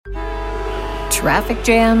Traffic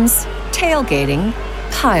jams, tailgating,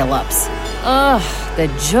 pile-ups. Ugh, the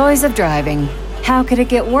joys of driving. How could it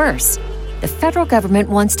get worse? The federal government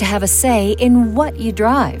wants to have a say in what you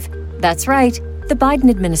drive. That's right. The Biden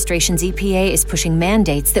administration's EPA is pushing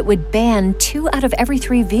mandates that would ban 2 out of every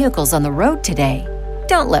 3 vehicles on the road today.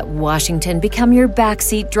 Don't let Washington become your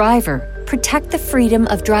backseat driver. Protect the freedom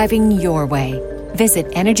of driving your way. Visit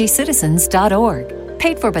EnergyCitizens.org.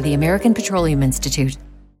 Paid for by the American Petroleum Institute.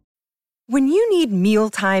 When you need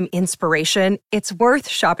mealtime inspiration, it's worth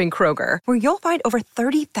shopping Kroger, where you'll find over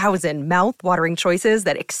 30,000 mouth-watering choices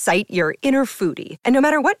that excite your inner foodie. And no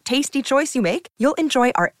matter what tasty choice you make, you'll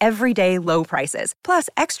enjoy our everyday low prices, plus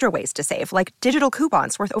extra ways to save, like digital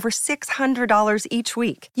coupons worth over $600 each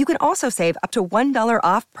week. You can also save up to $1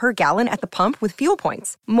 off per gallon at the pump with fuel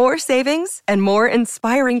points. More savings and more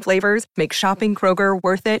inspiring flavors make shopping Kroger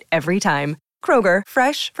worth it every time. Kroger,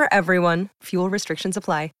 fresh for everyone. Fuel restrictions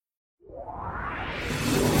apply.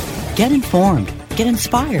 Get informed, get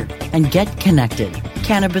inspired, and get connected.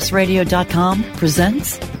 CannabisRadio.com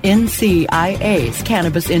presents NCIA's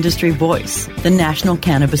Cannabis Industry Voice. The National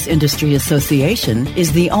Cannabis Industry Association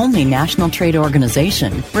is the only national trade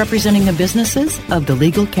organization representing the businesses of the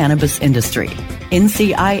legal cannabis industry.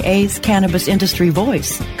 NCIA's Cannabis Industry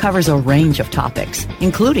Voice covers a range of topics,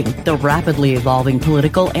 including the rapidly evolving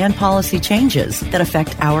political and policy changes that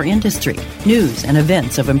affect our industry, news and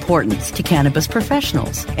events of importance to cannabis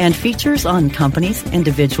professionals, and features on companies,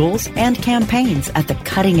 individuals, and campaigns at the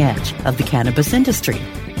cutting edge of the cannabis industry.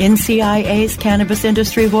 NCIA's Cannabis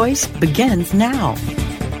Industry Voice begins now.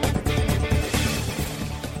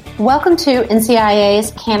 Welcome to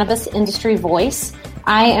NCIA's Cannabis Industry Voice.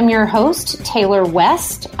 I am your host, Taylor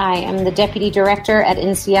West. I am the Deputy Director at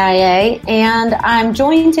NCIA, and I'm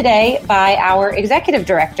joined today by our Executive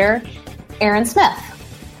Director, Aaron Smith.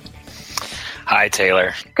 Hi,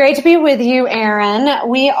 Taylor. Great to be with you, Aaron.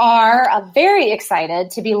 We are very excited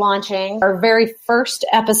to be launching our very first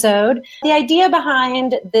episode. The idea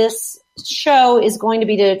behind this show is going to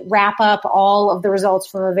be to wrap up all of the results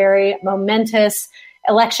from a very momentous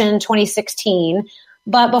election in 2016.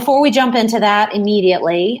 But before we jump into that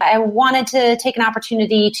immediately, I wanted to take an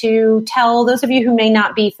opportunity to tell those of you who may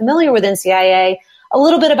not be familiar with NCIA a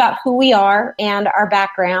little bit about who we are and our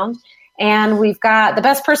background. And we've got the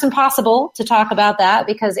best person possible to talk about that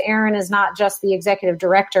because Aaron is not just the executive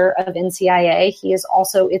director of NCIA, he is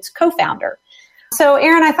also its co-founder. So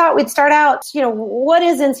Aaron, I thought we'd start out, what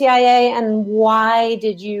is NCIA and why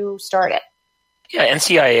did you start it? Yeah,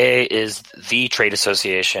 NCIA is the trade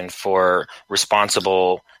association for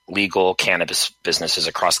responsible legal cannabis businesses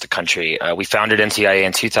across the country. We founded NCIA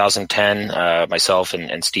in 2010, myself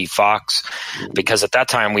and Steve Fox, because at that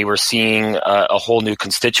time we were seeing a whole new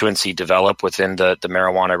constituency develop within the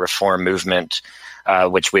marijuana reform movement,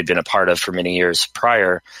 which we'd been a part of for many years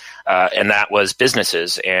prior. And that was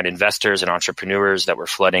businesses and investors and entrepreneurs that were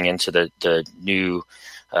flooding into the new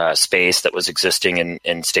space that was existing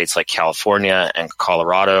in states like California and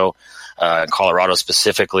Colorado. Colorado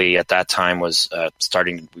specifically at that time was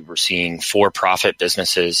we were seeing for-profit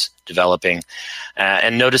businesses developing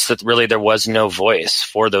and noticed that really there was no voice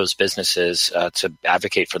for those businesses to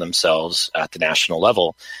advocate for themselves at the national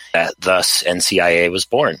level. Thus, NCIA was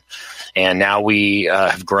born. And now we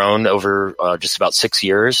have grown over just about 6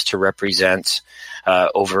 years to represent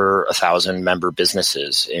over 1,000 member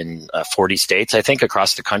businesses in 40 states, I think,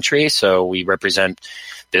 across the country. So we represent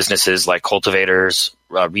businesses like cultivators,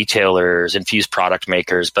 retailers, infused product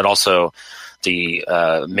makers, but also the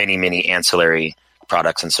many, many ancillary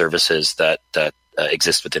products and services that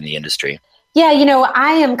exist within the industry. Yeah,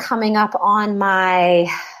 I am coming up on my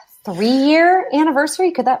 3-year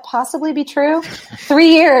anniversary. Could that possibly be true?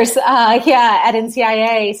 3 years, at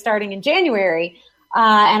NCIA starting in January.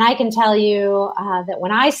 And I can tell you that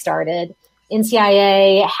when I started,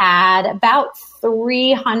 NCIA had about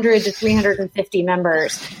 300 to 350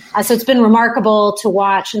 members. So it's been remarkable to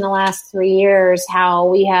watch in the last 3 years how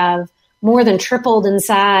we have more than tripled in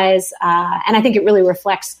size. And I think it really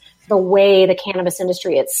reflects the way the cannabis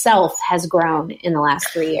industry itself has grown in the last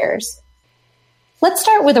 3 years. Let's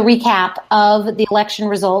start with a recap of the election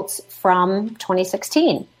results from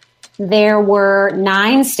 2016. There were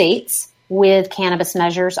 9 states with cannabis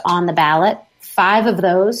measures on the ballot. 5 of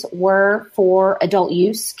those were for adult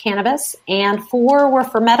use cannabis and 4 were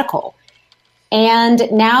for medical. And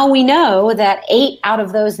now we know that 8 out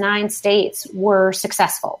of those 9 states were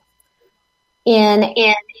successful. In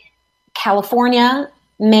California,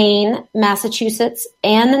 Maine, Massachusetts,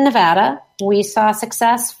 and Nevada, we saw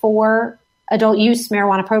success for adult use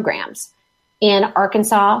marijuana programs. In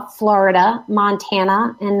Arkansas, Florida,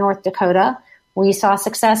 Montana, and North Dakota, we saw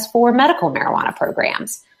success for medical marijuana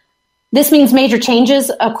programs. This means major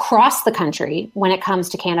changes across the country when it comes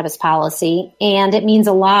to cannabis policy, and it means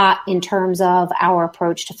a lot in terms of our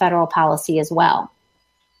approach to federal policy as well.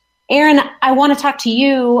 Aaron, I want to talk to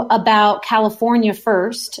you about California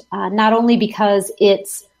first, not only because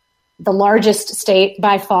it's the largest state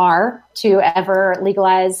by far to ever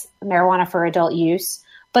legalize marijuana for adult use,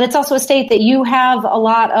 but it's also a state that you have a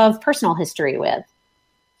lot of personal history with.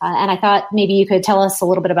 And I thought maybe you could tell us a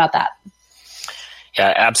little bit about that.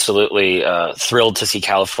 Yeah, absolutely. Thrilled to see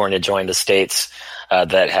California join the states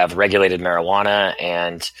that have regulated marijuana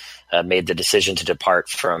and made the decision to depart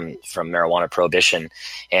from marijuana prohibition.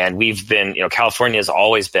 And we've been, California has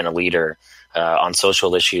always been a leader on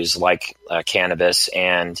social issues like cannabis.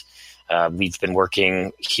 And we've been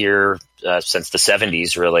working here since the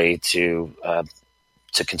 70s, really, to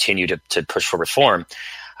continue to push for reform.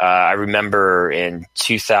 I remember in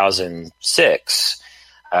 2006,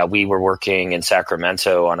 we were working in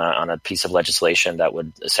Sacramento on a piece of legislation that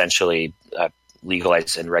would essentially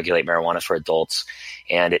legalize and regulate marijuana for adults.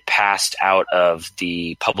 And it passed out of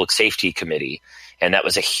the Public Safety Committee. And that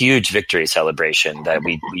was a huge victory celebration that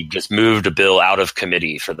we just moved a bill out of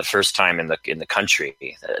committee for the first time in the country.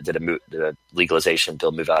 The legalization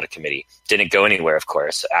bill moved out of committee. Didn't go anywhere, of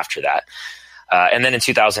course, after that. And then in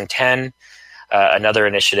 2010, another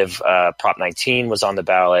initiative, Prop 19, was on the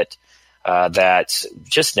ballot that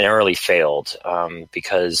just narrowly failed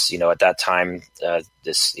because at that time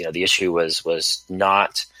the issue was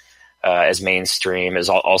not as mainstream, as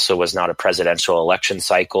also was not a presidential election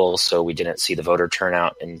cycle, so we didn't see the voter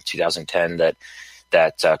turnout in 2010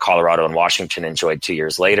 that Colorado and Washington enjoyed 2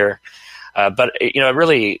 years later. But it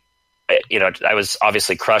really, I was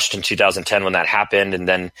obviously crushed in 2010 when that happened, and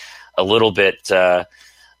then a little bit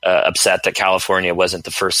upset that California wasn't the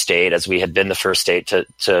first state, as we had been the first state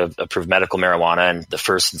to approve medical marijuana and the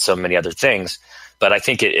first in so many other things. But I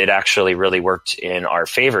think it actually really worked in our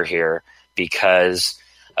favor here because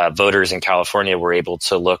voters in California were able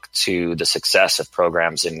to look to the success of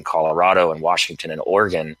programs in Colorado and Washington and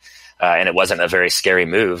Oregon, and it wasn't a very scary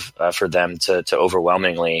move for them to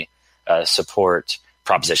overwhelmingly support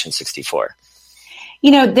Proposition 64.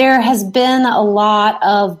 There has been a lot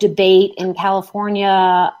of debate in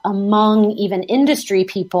California among even industry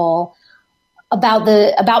people about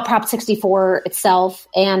Prop 64 itself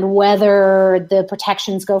and whether the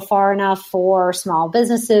protections go far enough for small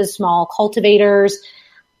businesses, small cultivators.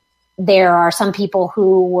 There are some people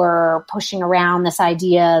who were pushing around this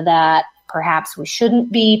idea that perhaps we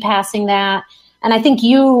shouldn't be passing that. And I think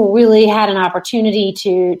you really had an opportunity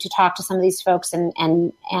to talk to some of these folks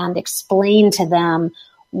and explain to them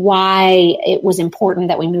why it was important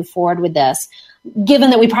that we move forward with this. Given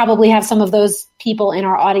that we probably have some of those people in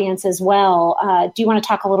our audience as well, do you want to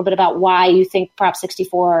talk a little bit about why you think Prop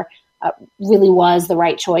 64 really was the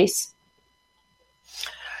right choice?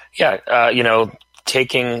 Yeah,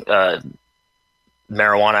 taking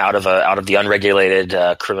marijuana out of the unregulated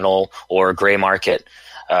criminal or gray market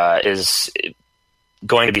is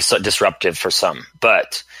going to be so disruptive for some,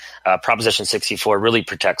 but Proposition 64 really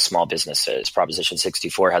protects small businesses. Proposition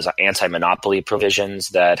 64 has anti-monopoly provisions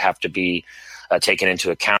that have to be taken into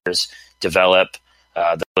account. Develop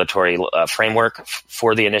the regulatory framework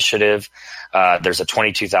for the initiative. There's a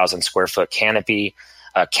 22,000 square foot canopy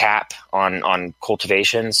cap on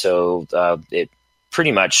cultivation, so it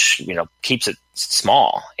pretty much keeps it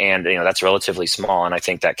small, and that's relatively small. And I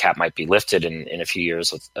think that cap might be lifted in a few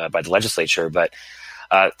years by the legislature, but.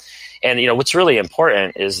 And what's really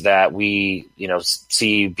important is that we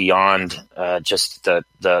see beyond just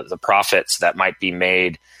the profits that might be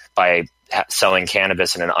made by selling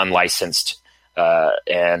cannabis in an unlicensed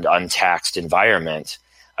and untaxed environment,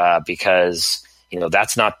 because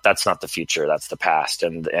that's not the future, that's the past.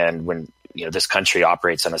 And when this country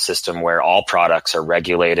operates on a system where all products are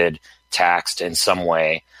regulated, taxed in some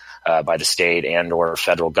way by the state and or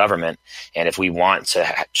federal government. And if we want to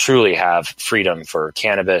truly have freedom for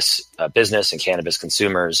cannabis business and cannabis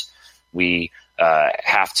consumers, we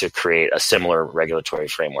have to create a similar regulatory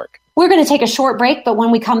framework. We're going to take a short break, but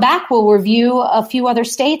when we come back, we'll review a few other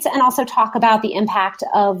states and also talk about the impact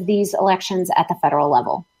of these elections at the federal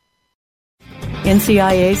level.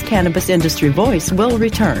 NCIA's Cannabis Industry Voice will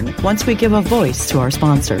return once we give a voice to our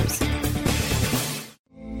sponsors.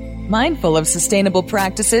 Mindful of sustainable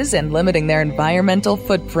practices and limiting their environmental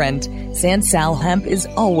footprint, Sansal hemp is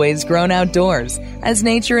always grown outdoors, as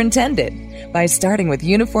nature intended. By starting with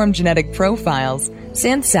uniform genetic profiles,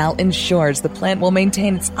 Sansal ensures the plant will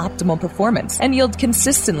maintain its optimal performance and yield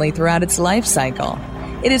consistently throughout its life cycle.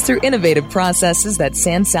 It is through innovative processes that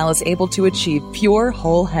Sansal is able to achieve pure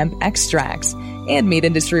whole hemp extracts and meet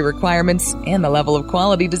industry requirements and the level of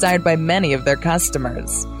quality desired by many of their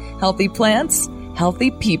customers. Healthy plants,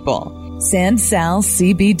 healthy people.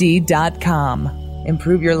 SansalCBD.com.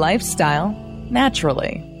 Improve your lifestyle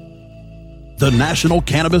naturally. The National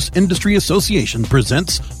Cannabis Industry Association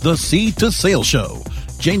presents the Seed to Sale Show,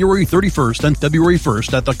 January 31st and February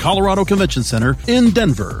 1st at the Colorado Convention Center in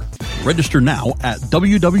Denver. Register now at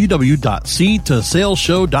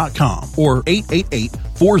www.seedtosaleshow.com or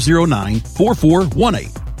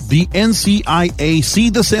 888-409-4418. The NCIA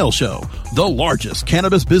Seed to Sale Show, the largest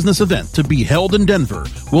cannabis business event to be held in Denver,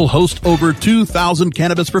 will host over 2,000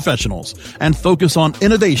 cannabis professionals and focus on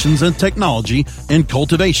innovations and technology in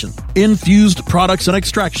cultivation, infused products and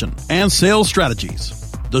extraction, and sales strategies.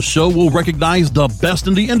 The show will recognize the best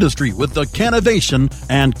in the industry with the Cannovation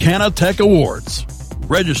and Cannatech Awards.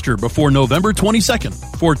 Register before November 22nd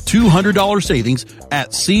for $200 savings at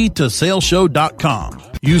seedtosaleshow.com.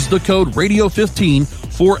 Use the code Radio15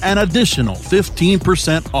 for an additional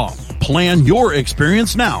 15% off. Plan your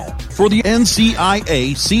experience now for the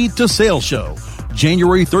NCIA Seed to Sale Show,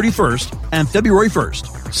 January 31st and February 1st.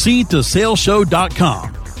 Seedtosaleshow.com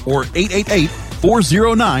or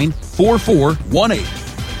 888-409-4418.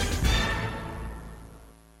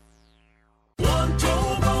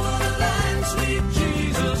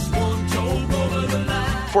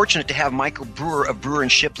 Fortunate to have Michael Brewer of Brewer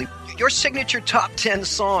and Shipley. Your signature top 10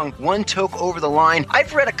 song, One Toke Over the Line.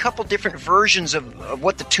 I've read a couple different versions of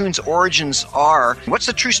what the tune's origins are. What's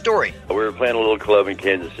the true story? We were playing a little club in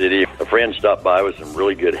Kansas City. A friend stopped by with some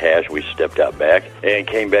really good hash. We stepped out back and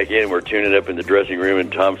came back in. We're tuning up in the dressing room,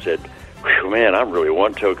 and Tom said, man, I'm really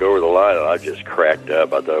one toke over the line. And I just cracked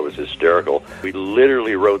up. I thought it was hysterical. We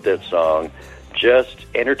literally wrote that song just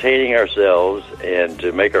entertaining ourselves and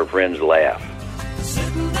to make our friends laugh.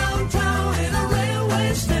 Sitting downtown in a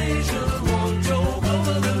railway station, one toke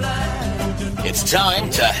over the line. It's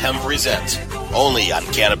time to Hemp Present, only on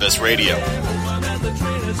Cannabis Radio.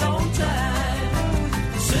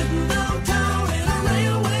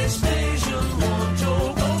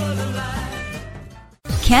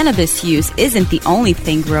 Cannabis use isn't the only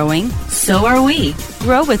thing growing. So are we.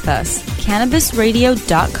 Grow with us.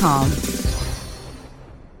 CannabisRadio.com.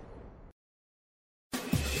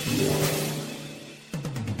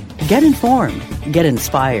 Get informed, get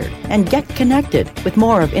inspired, and get connected with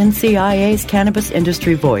more of NCIA's Cannabis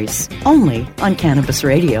Industry Voice, only on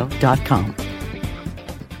CannabisRadio.com.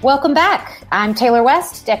 Welcome back. I'm Taylor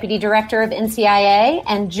West, Deputy Director of NCIA,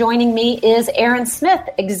 and joining me is Aaron Smith,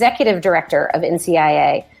 Executive Director of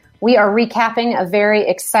NCIA. We are recapping a very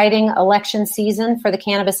exciting election season for the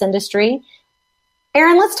cannabis industry.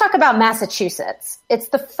 Aaron, let's talk about Massachusetts. It's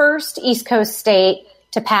the first East Coast state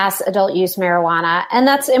to pass adult use marijuana, and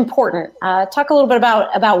that's important. Talk a little bit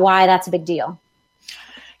about why that's a big deal.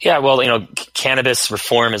 Yeah, well, cannabis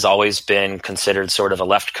reform has always been considered sort of a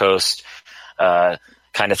left coast kind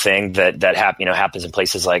of thing that happens in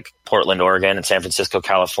places like Portland, Oregon, and San Francisco,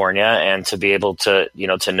 California, and to be able to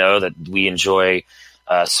know that we enjoy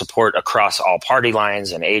support across all party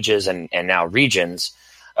lines and ages and now regions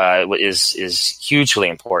is hugely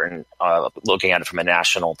important, looking at it from a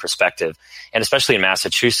national perspective, and especially in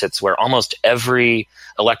Massachusetts, where almost every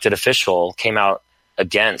elected official came out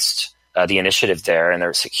against the initiative there, and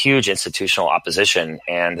there's a huge institutional opposition,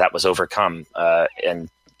 and that was overcome, and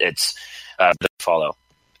it's the follow.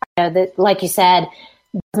 Like you said,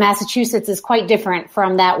 Massachusetts is quite different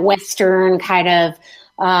from that Western kind of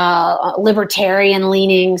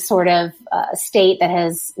libertarian-leaning sort of state that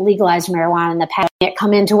has legalized marijuana in the past. It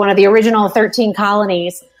come into one of the original 13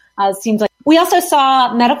 colonies. It seems like we also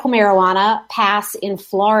saw medical marijuana pass in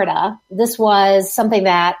Florida. This was something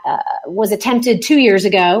that was attempted 2 years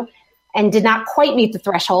ago and did not quite meet the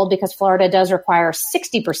threshold because Florida does require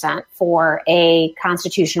 60% for a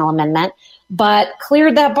constitutional amendment, but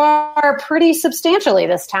cleared that bar pretty substantially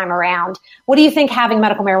this time around. What do you think having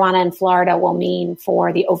medical marijuana in Florida will mean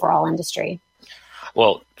for the overall industry?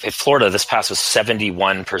 Well, in Florida, this pass was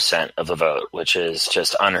 71% of the vote, which is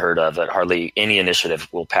just unheard of. That hardly any initiative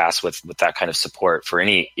will pass with that kind of support for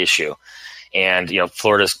any issue. And,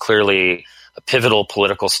 Florida is clearly a pivotal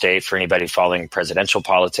political state for anybody following presidential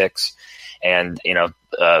politics. And, I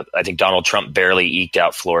think Donald Trump barely eked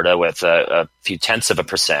out Florida with a few tenths of a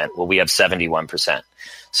percent. Well, we have 71%.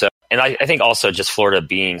 So, and I think also just Florida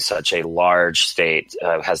being such a large state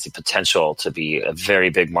has the potential to be a very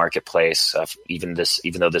big marketplace. Even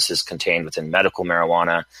though this is contained within medical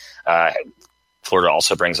marijuana, Florida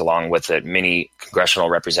also brings along with it many congressional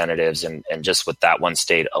representatives, and just with that one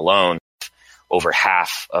state alone, over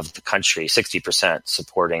half of the country, 60%,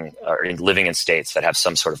 supporting or living in states that have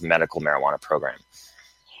some sort of medical marijuana program.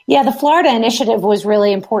 Yeah, the Florida initiative was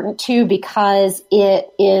really important too because it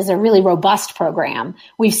is a really robust program.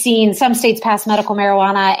 We've seen some states pass medical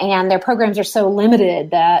marijuana and their programs are so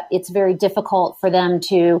limited that it's very difficult for them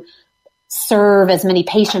to serve as many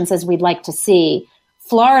patients as we'd like to see.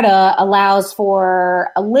 Florida allows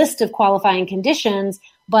for a list of qualifying conditions,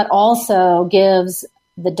 but also gives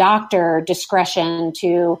the doctor discretion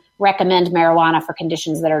to recommend marijuana for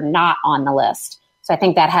conditions that are not on the list. So I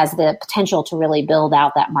think that has the potential to really build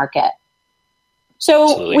out that market. So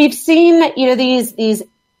Absolutely. We've seen, these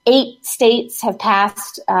 8 states have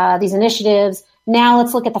passed these initiatives. Now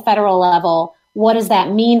let's look at the federal level. What does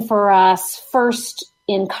that mean for us? First,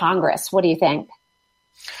 in Congress, what do you think?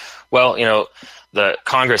 Well, the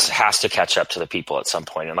Congress has to catch up to the people at some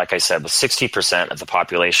point. And like I said, with 60% of the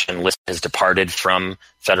population has departed from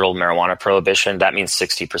federal marijuana prohibition, that means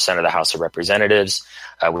 60% of the House of Representatives.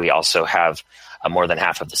 We also have more than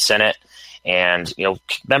half of the Senate. And,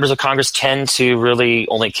 members of Congress tend to really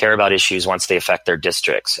only care about issues once they affect their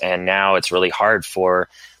districts. And now it's really hard for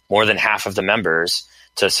more than half of the members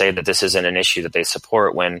to say that this isn't an issue that they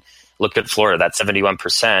support when look at Florida, that's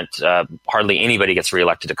 71%. Hardly anybody gets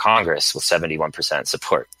reelected to Congress with 71%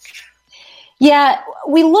 support. Yeah,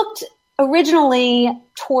 we looked originally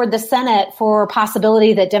toward the Senate for a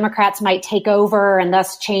possibility that Democrats might take over and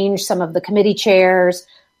thus change some of the committee chairs.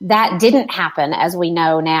 That didn't happen, as we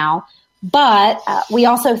know now. But we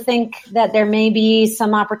also think that there may be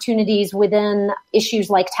some opportunities within issues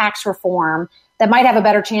like tax reform that might have a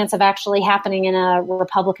better chance of actually happening in a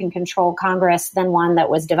Republican-controlled Congress than one that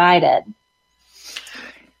was divided.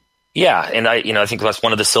 Yeah, and I think that's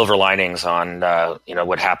one of the silver linings on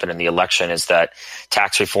what happened in the election is that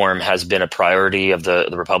tax reform has been a priority of the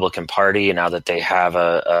Republican Party, and now that they have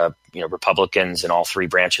Republicans in all 3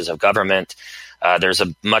 branches of government, there's a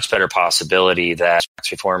much better possibility that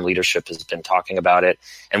tax reform leadership has been talking about it.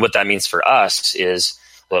 And what that means for us is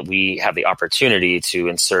that we have the opportunity to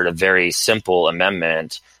insert a very simple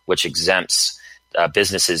amendment which exempts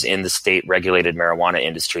businesses in the state-regulated marijuana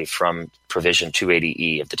industry from Provision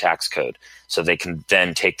 280E of the tax code. So they can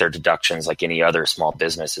then take their deductions like any other small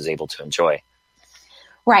business is able to enjoy.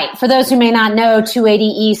 Right. For those who may not know,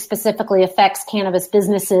 280E specifically affects cannabis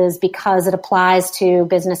businesses because it applies to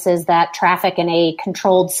businesses that traffic in a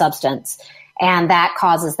controlled substance, and that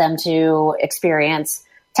causes them to experience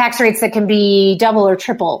tax rates that can be double or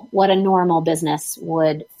triple what a normal business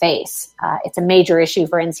would face. It's a major issue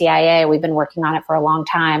for NCIA. We've been working on it for a long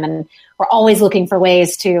time, and we're always looking for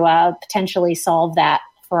ways to potentially solve that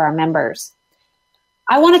for our members.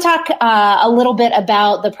 I want to talk a little bit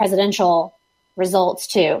about the presidential results,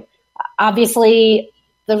 too. Obviously,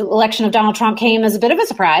 the election of Donald Trump came as a bit of a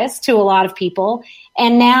surprise to a lot of people,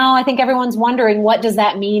 and now I think everyone's wondering, what does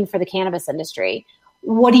that mean for the cannabis industry?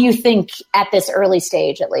 What do you think at this early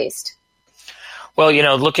stage, at least? Well,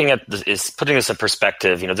 looking at putting this in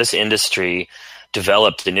perspective, this industry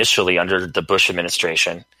developed initially under the Bush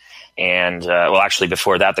administration. And, actually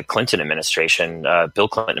before that, the Clinton administration, Bill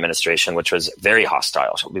Clinton administration, which was very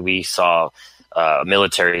hostile. We saw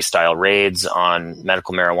military-style raids on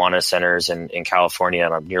medical marijuana centers in California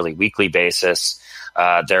on a nearly weekly basis.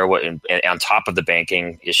 There were, on top of the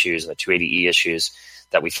banking issues and the 280E issues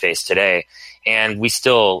that we face today. And we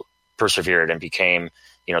still persevered and became,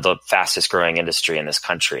 the fastest growing industry in this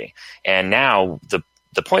country. And now the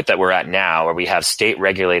point that we're at now, where we have state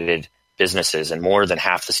regulated businesses in more than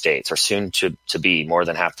half the states, or soon to be more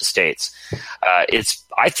than half the states,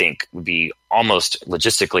 I think would be almost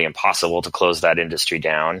logistically impossible to close that industry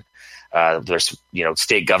down. There's,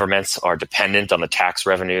 state governments are dependent on the tax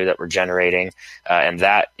revenue that we're generating. And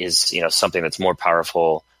that is, something that's more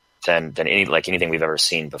powerful than anything we've ever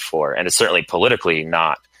seen before. And it's certainly politically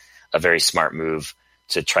not a very smart move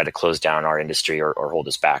to try to close down our industry or hold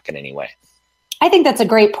us back in any way. I think that's a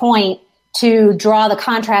great point to draw the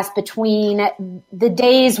contrast between the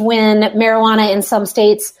days when marijuana in some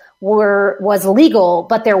states was legal,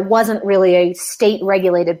 but there wasn't really a state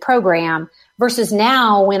regulated program, versus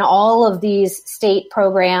now when all of these state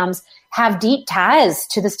programs have deep ties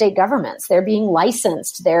to the state governments. They're being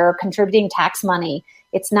licensed. They're contributing tax money.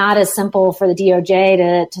 It's not as simple for the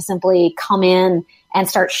DOJ to simply come in and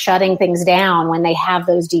start shutting things down when they have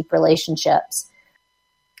those deep relationships.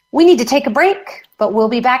 We need to take a break, but we'll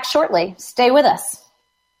be back shortly. Stay with us.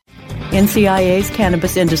 NCIA's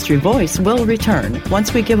Cannabis Industry Voice will return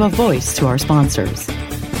once we give a voice to our sponsors.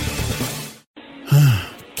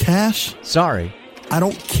 Cash? Sorry, I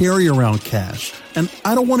don't carry around cash, and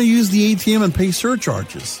I don't want to use the ATM and pay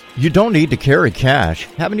surcharges. You don't need to carry cash.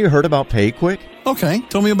 Haven't you heard about PayQuick? Okay,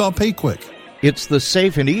 tell me about PayQuick. It's the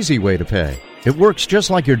safe and easy way to pay. It works just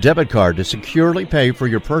like your debit card to securely pay for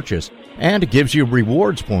your purchase, and it gives you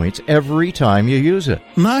rewards points every time you use it.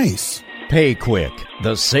 Nice. PayQuick,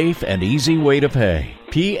 the safe and easy way to pay.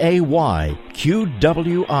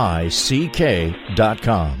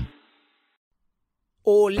 PayQuick.com.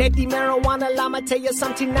 Oh, let the marijuana llama tell you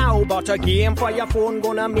something now about a game for your phone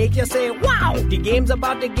gonna make you say, wow! The game's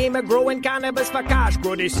about the game of growing cannabis for cash.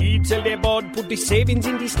 Grow the seed till they bud, put the savings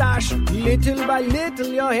in the stash. Little by little,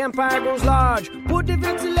 your empire grows large. Put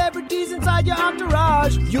different celebrities inside your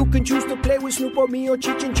entourage. You can choose to play with Snoop or me or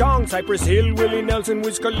Cheech and Chong, Cypress Hill, Willie Nelson,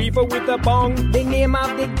 Wiz Khalifa with a bong. The name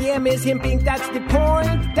of the game is Hemp Inc., that's the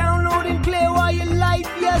point. Download and play while you light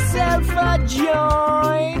yourself a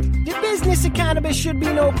joint. The business of cannabis should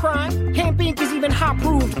be no crime. Hemp Inc. is even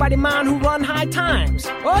hot-proofed by the man who run High Times.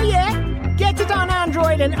 Oh yeah? Get it on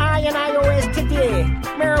Android and iOS today.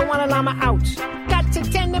 Marijuana llama out. Got to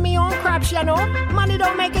tend to me own crops, you know. Money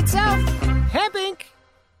don't make itself. Hemp Inc.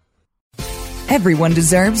 Everyone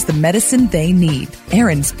deserves the medicine they need.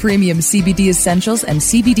 Aaron's premium CBD essentials and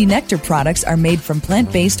CBD nectar products are made from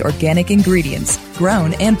plant-based organic ingredients,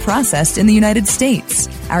 grown and processed in the United States.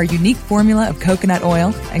 Our unique formula of coconut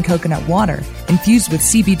oil and coconut water infused with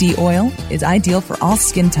CBD oil is ideal for all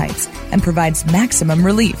skin types and provides maximum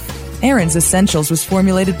relief. Aaron's Essentials was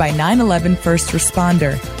formulated by 9/11 first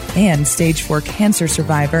responder and stage 4 cancer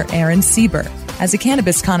survivor Aaron Sieber. As a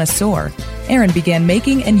cannabis connoisseur, Aaron began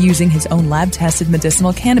making and using his own lab-tested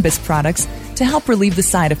medicinal cannabis products to help relieve the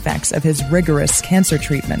side effects of his rigorous cancer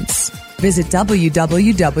treatments. Visit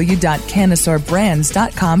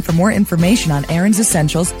www.cannoisseurbrands.com for more information on Aaron's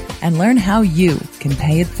Essentials and learn how you can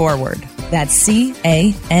pay it forward. That's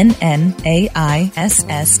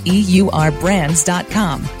CANNAISSEUR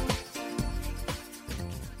brands.com.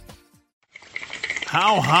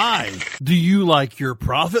 How high do you like your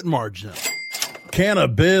profit margin?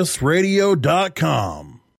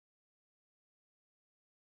 CannabisRadio.com.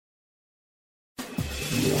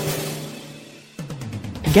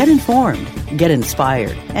 Get informed, get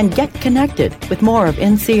inspired, and get connected with more of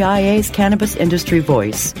NCIA's Cannabis Industry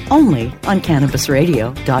Voice, only on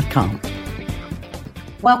CannabisRadio.com.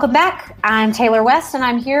 Welcome back. I'm Taylor West, and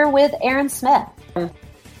I'm here with Aaron Smith.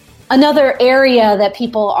 Another area that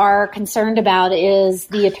people are concerned about is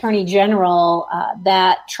the Attorney General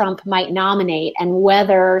that Trump might nominate, and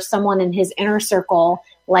whether someone in his inner circle,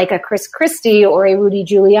 like a Chris Christie or a Rudy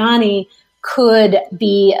Giuliani, could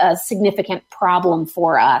be a significant problem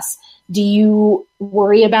for us. Do you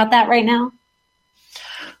worry about that right now?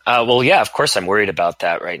 Well, yeah, of course I'm worried about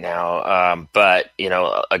that right now. But, you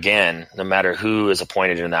know, again, no matter who is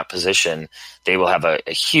appointed in that position, they will have a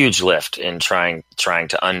huge lift in trying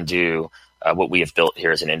to undo what we have built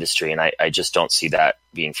here as an industry. And I just don't see that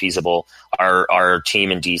being feasible. Our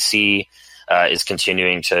team in D.C. Is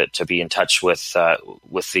continuing to be in touch with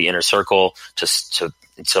the inner circle to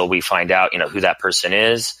until we find out, you know, who that person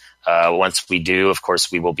is. Once we do, of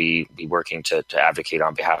course, we will be working to advocate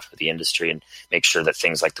on behalf of the industry and make sure that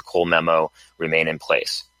things like the Cole memo remain in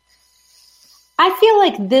place. I feel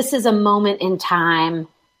like this is a moment in time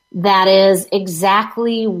that is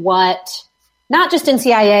exactly what not just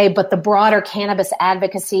NCIA, but the broader cannabis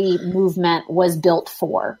advocacy movement was built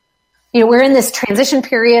for. You know, we're in this transition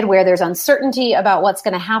period where there's uncertainty about what's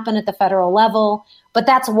going to happen at the federal level, but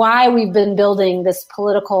that's why we've been building this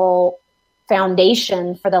political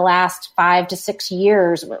foundation for the last 5 to 6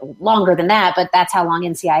 years, longer than that, but that's how long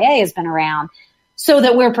NCIA has been around, so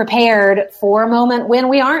that we're prepared for a moment when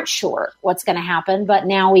we aren't sure what's going to happen, but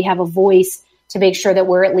now we have a voice to make sure that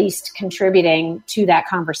we're at least contributing to that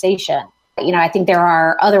conversation. You know, I think there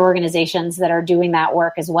are other organizations that are doing that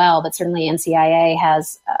work as well, but certainly NCIA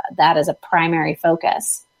has that as a primary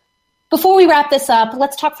focus. Before we wrap this up,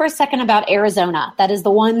 let's talk for a second about Arizona. That is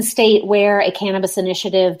the one state where a cannabis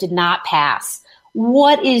initiative did not pass.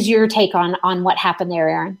 What is your take on what happened there,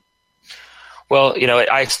 Aaron? Well, you know,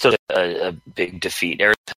 I stood a big defeat.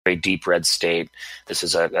 Arizona's a very deep red state. This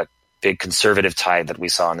is a big conservative tide that we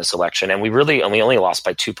saw in this election, and we only lost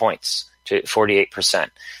by 2 points to 48%.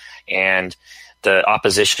 And the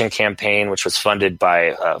opposition campaign, which was funded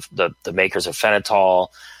by the makers of fentanyl,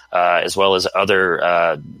 as well as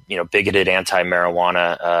other bigoted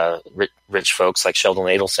anti-marijuana rich folks like Sheldon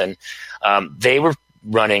Adelson, they were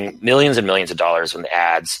running millions and millions of dollars in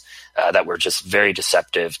ads that were just very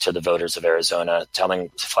deceptive to the voters of Arizona, telling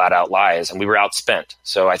flat out lies, and we were outspent.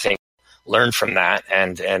 So I think learn from that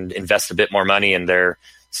and invest a bit more money in their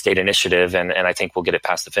state initiative, and I think we'll get it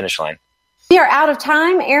past the finish line. We are out of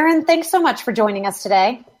time. Aaron, thanks so much for joining us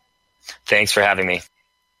today. Thanks for having me.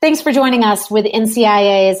 Thanks for joining us with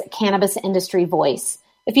NCIA's Cannabis Industry Voice.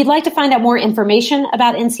 If you'd like to find out more information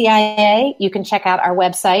about NCIA, you can check out our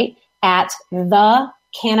website at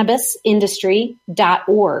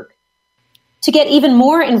thecannabisindustry.org. To get even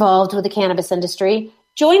more involved with the cannabis industry,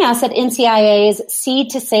 join us at NCIA's Seed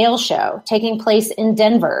to Sale show, taking place in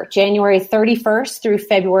Denver, January 31st through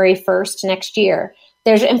February 1st next year.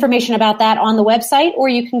 There's information about that on the website, or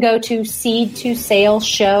you can go to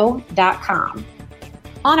seedtosaleshow.com.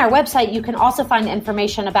 On our website, you can also find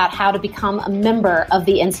information about how to become a member of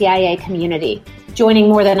the NCIA community, joining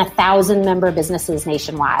more than 1,000 member businesses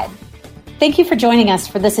nationwide. Thank you for joining us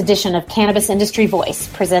for this edition of Cannabis Industry Voice,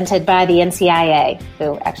 presented by the NCIA,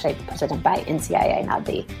 presented by NCIA, not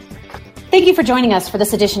the. Thank you for joining us for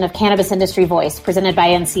this edition of Cannabis Industry Voice, presented by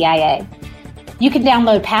NCIA. You can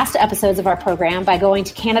download past episodes of our program by going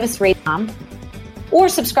to cannabisradio.com or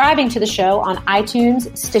subscribing to the show on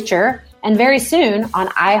iTunes, Stitcher, and very soon on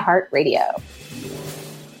iHeartRadio.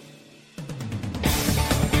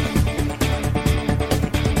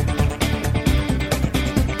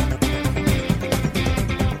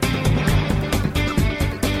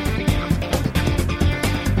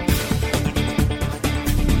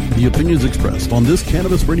 The opinions expressed on this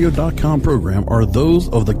CannabisRadio.com program are those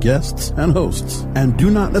of the guests and hosts and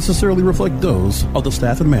do not necessarily reflect those of the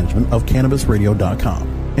staff and management of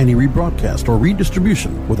CannabisRadio.com. Any rebroadcast or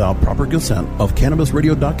redistribution without proper consent of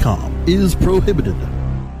CannabisRadio.com is prohibited.